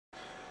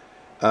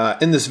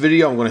In this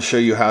video, I'm going to show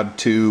you how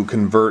to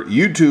convert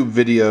YouTube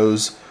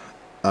videos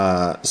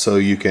so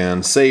you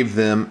can save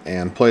them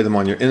and play them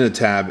on your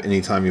Innotab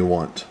anytime you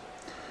want.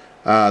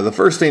 The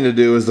first thing to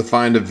do is to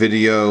find a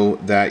video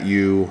that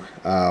you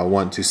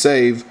want to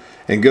save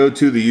and go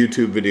to the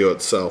YouTube video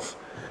itself.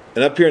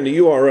 And up here in the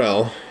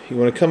URL, you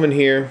want to come in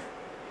here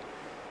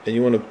and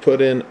you want to put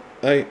in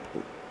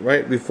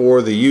right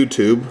before the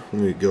YouTube.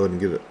 Let me go ahead and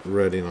get it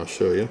ready and I'll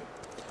show you.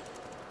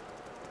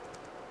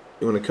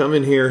 You want to come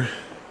in here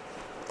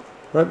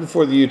right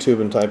before the YouTube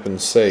and type in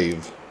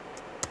save.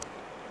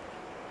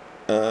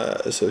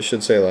 So it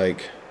should say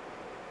like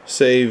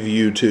save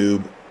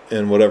YouTube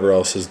and whatever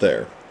else is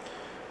there.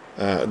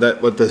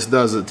 What this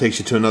does, it takes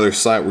you to another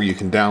site where you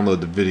can download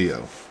the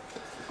video.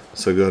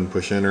 So go ahead and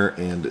push enter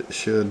and it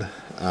should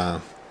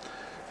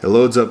it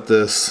loads up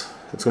this.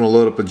 It's going to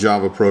load up a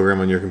Java program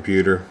on your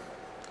computer,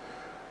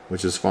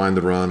 which is fine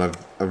to run.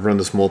 I've run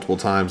this multiple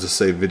times to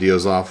save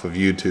videos off of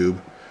YouTube.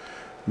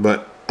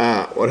 But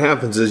what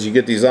happens is you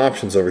get these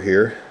options over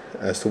here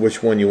as to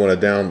which one you want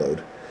to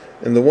download.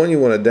 And the one you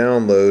want to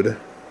download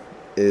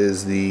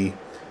is the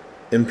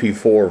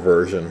MP4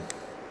 version.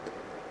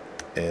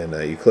 And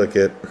you click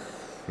it.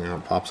 Now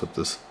it pops up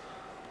this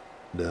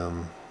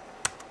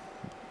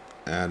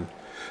ad.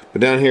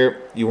 But down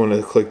here you want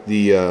to click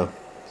the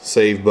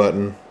save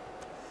button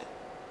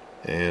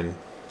and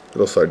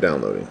it'll start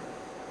downloading.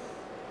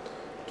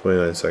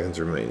 29 seconds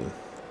remaining.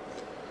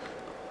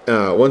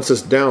 Once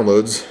this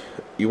downloads,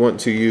 you want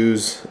to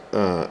use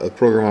a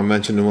program I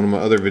mentioned in one of my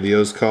other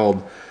videos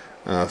called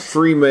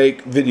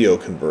Freemake Video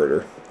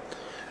Converter.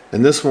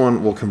 And this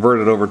one will convert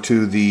it over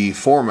to the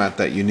format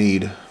that you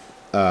need.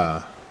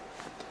 It'll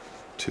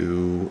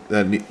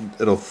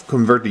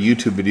convert the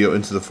YouTube video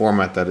into the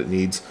format that it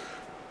needs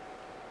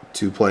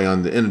to play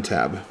on the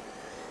Innotab.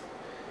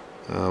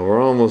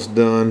 We're almost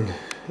done.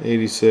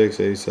 86,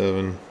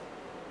 87.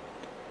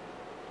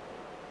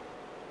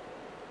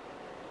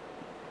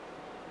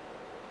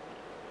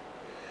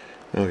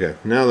 Okay,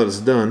 now that it's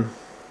done,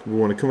 we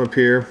want to come up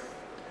here.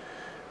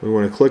 We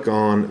want to click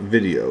on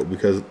video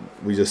because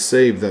we just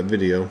saved that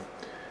video,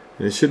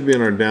 and it should be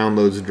in our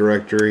downloads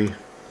directory.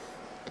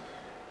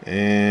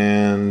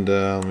 And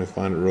let me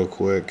find it real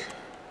quick.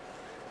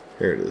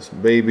 Here it is,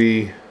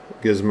 Baby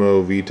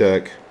Gizmo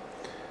Vtech,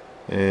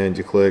 and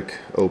you click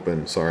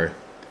open. Sorry,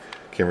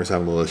 camera's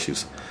having little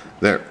issues.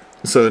 There.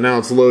 So now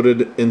it's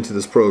loaded into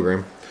this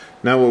program.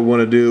 Now what we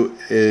want to do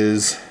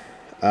is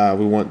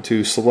we want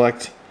to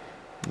select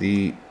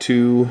the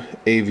 2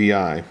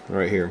 AVI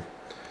right here,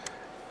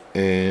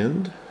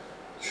 and it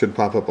should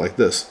pop up like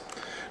this.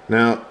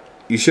 Now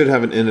you should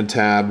have an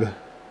Innotab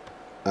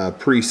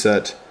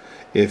preset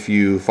if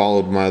you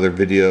followed my other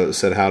video that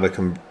said how to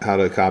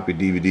copy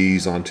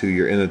DVDs onto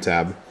your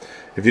Innotab.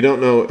 If you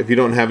don't know, if you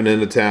don't have an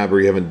Innotab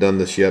or you haven't done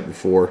this yet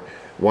before,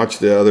 watch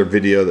the other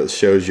video that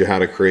shows you how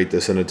to create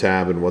this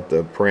Innotab and what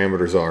the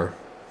parameters are.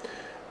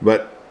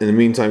 But in the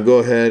meantime, go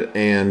ahead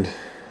and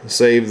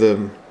save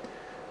the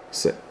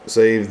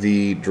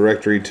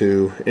directory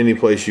to any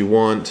place you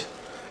want,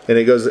 and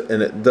it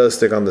does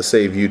stick on the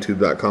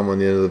saveyoutube.com on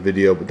the end of the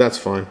video, but that's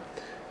fine,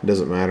 it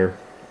doesn't matter.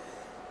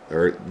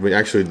 Or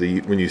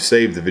actually, when you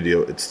save the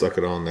video, it stuck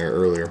it on there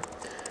earlier,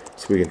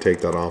 so we can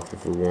take that off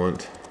if we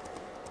want,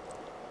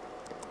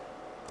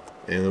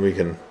 and then we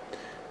can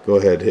go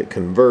ahead, hit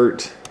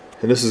convert,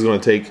 and this is going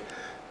to take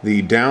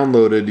the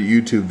downloaded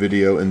YouTube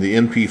video in the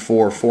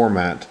MP4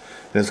 format,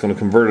 and it's going to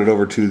convert it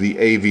over to the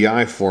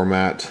AVI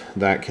format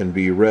that can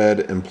be read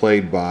and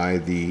played by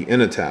the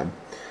Innotab.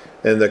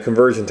 And the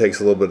conversion takes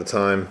a little bit of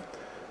time,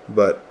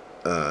 but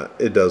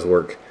it does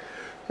work.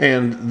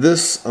 And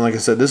this, like I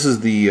said, this is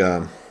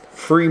the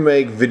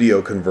Freemake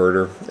Video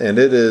Converter, and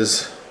it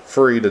is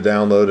free to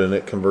download, and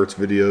it converts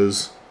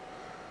videos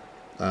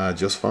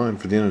just fine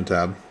for the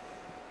Innotab.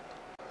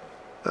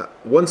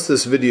 Once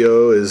this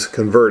video is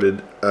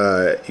converted,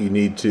 you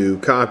need to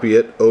copy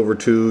it over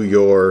to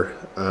your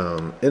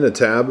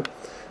Innotab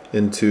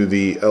into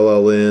the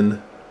LLN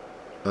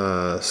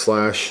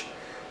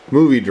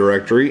 /movie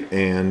directory,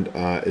 and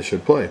it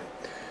should play.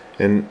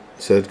 And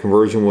said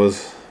conversion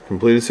was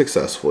completed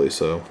successfully,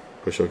 so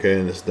push OK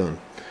and it's done.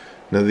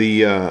 Now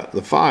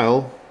the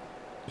file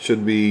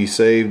should be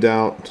saved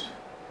out.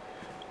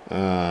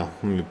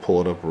 Let me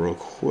pull it up real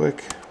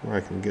quick where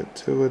I can get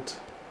to it.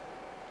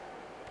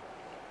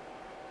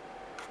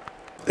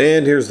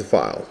 And here's the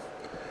file.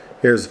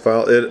 Here's the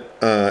file.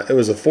 It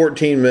was a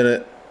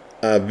 14-minute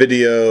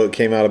video. It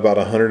came out about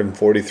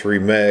 143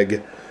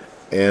 meg,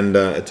 and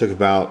it took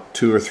about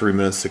 2 or 3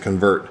 minutes to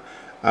convert.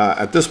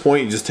 At this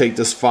point, you just take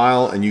this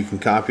file and you can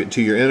copy it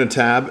to your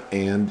Innotab,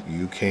 and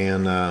you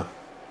can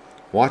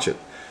watch it.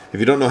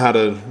 If you don't know how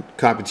to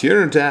copy to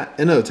your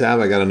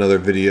Innotab, I got another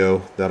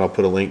video that I'll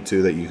put a link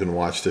to that you can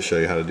watch to show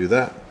you how to do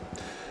that.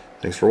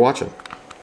 Thanks for watching.